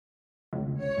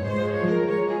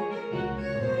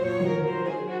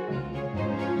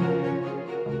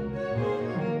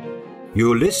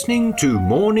You're listening to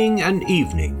Morning and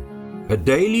Evening, a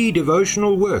daily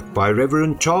devotional work by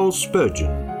Reverend Charles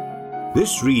Spurgeon.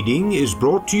 This reading is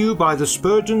brought to you by the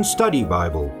Spurgeon Study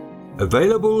Bible,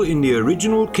 available in the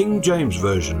original King James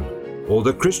Version or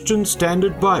the Christian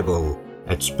Standard Bible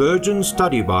at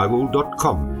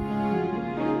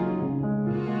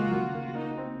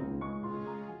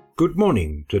spurgeonstudybible.com. Good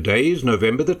morning. Today is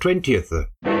November the 20th.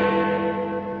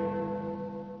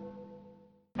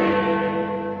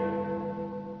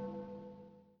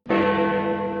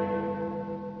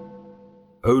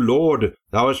 O Lord,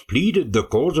 thou hast pleaded the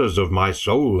causes of my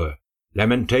soul.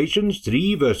 Lamentations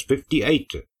 3 verse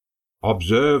 58.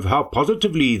 Observe how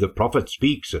positively the prophet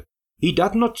speaks. He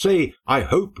doth not say, I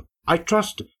hope, I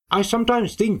trust, I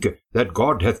sometimes think that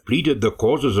God hath pleaded the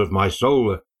causes of my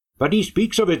soul, but he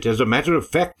speaks of it as a matter of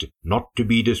fact, not to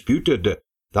be disputed.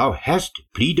 Thou hast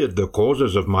pleaded the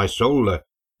causes of my soul.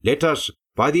 Let us,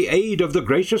 by the aid of the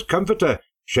gracious Comforter,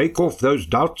 shake off those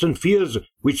doubts and fears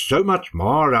which so much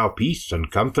mar our peace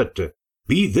and comfort.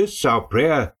 Be this our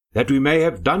prayer, that we may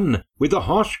have done with the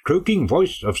harsh croaking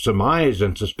voice of surmise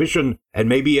and suspicion, and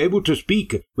may be able to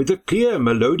speak with the clear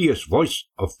melodious voice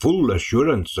of full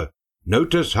assurance.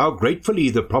 Notice how gratefully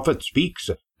the prophet speaks,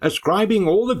 ascribing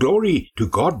all the glory to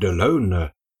God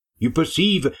alone. You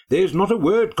perceive there is not a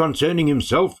word concerning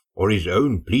himself or his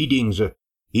own pleadings.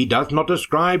 He doth not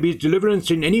ascribe his deliverance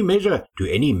in any measure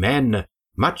to any man,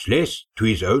 much less to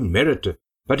his own merit,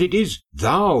 but it is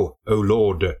Thou, O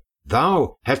Lord,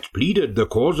 Thou hast pleaded the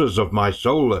causes of my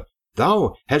soul,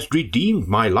 Thou hast redeemed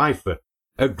my life.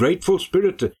 A grateful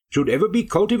spirit should ever be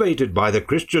cultivated by the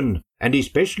Christian, and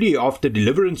especially after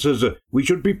deliverances we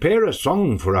should prepare a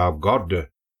song for our God.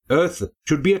 Earth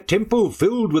should be a temple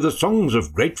filled with the songs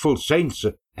of grateful saints,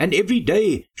 and every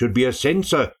day should be a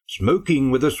censer smoking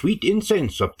with the sweet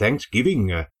incense of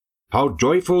thanksgiving. How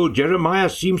joyful Jeremiah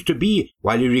seems to be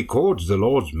while he records the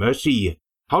Lord's mercy.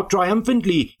 How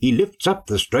triumphantly he lifts up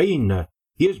the strain.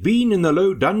 He has been in the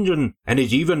low dungeon, and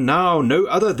is even now no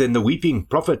other than the weeping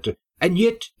prophet, and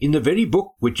yet in the very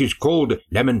book which is called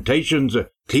Lamentations,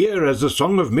 clear as the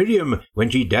song of Miriam when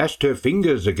she dashed her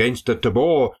fingers against the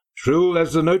Tabor, shrill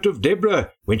as the note of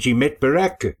Deborah when she met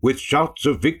Barak with shouts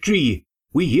of victory,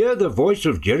 we hear the voice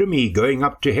of Jeremy going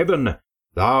up to heaven.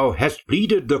 Thou hast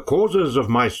pleaded the causes of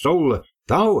my soul,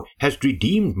 Thou hast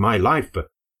redeemed my life.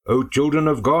 O children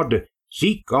of God,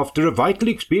 seek after a vital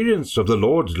experience of the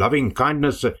Lord's loving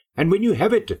kindness, and when you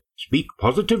have it, speak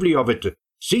positively of it,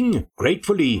 sing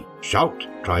gratefully, shout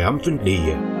triumphantly.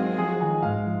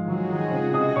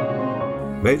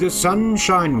 May the sun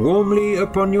shine warmly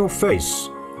upon your face,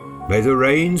 may the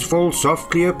rains fall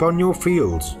softly upon your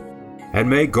fields, and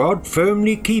may God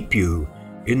firmly keep you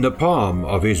in the palm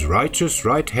of his righteous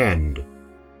right hand.